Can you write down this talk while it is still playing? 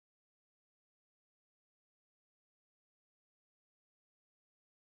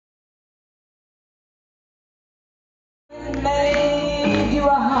made you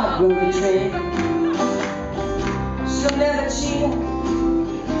a heartbroken trick. She'll never cheat,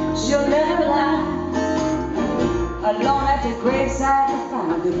 she'll never lie. Alone at the graveside to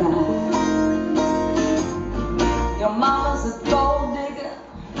find goodbye. Your mama's a gold digger,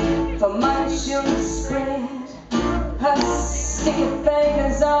 for money she'll spread her sticky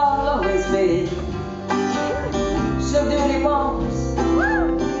fingers all always big. She'll do what he wants,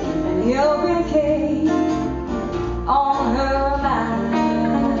 and he'll be king. On her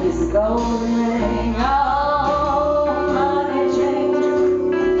mind is a golden ring. Oh, money changer,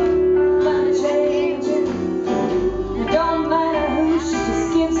 money changer. It don't matter who, she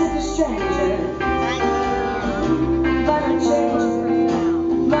just gives it to strangers. Money changer,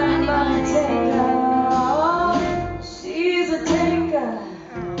 money taker. Oh, she's a taker,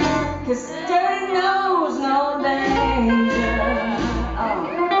 'cause dirty knows no danger.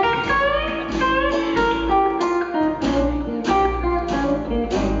 Oh.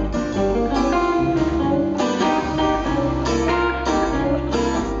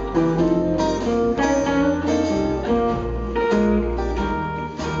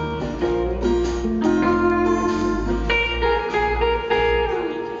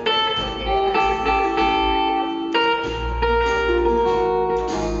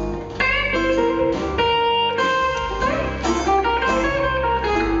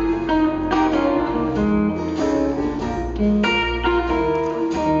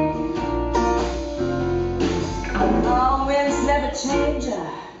 Oh, winds never change her.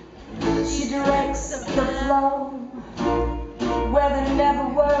 She directs the flow. Weather never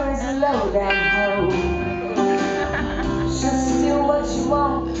worries a low down home. She'll steal what she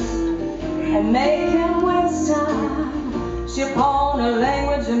wants and make him waste time. She'll pawn her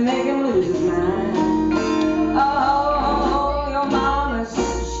language and make him lose his mind. Oh, your mama's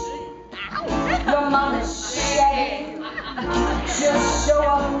shaggy. She'll show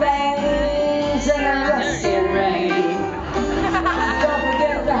up bangs in a rusty rain. Don't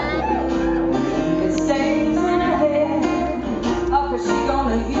forget that it stays in her head. Oh, 'cause she's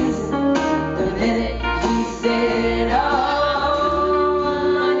gonna use it the minute he's dead. Oh,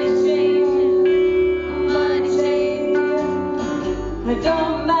 money changer, money changer. It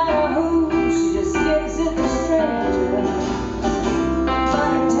don't matter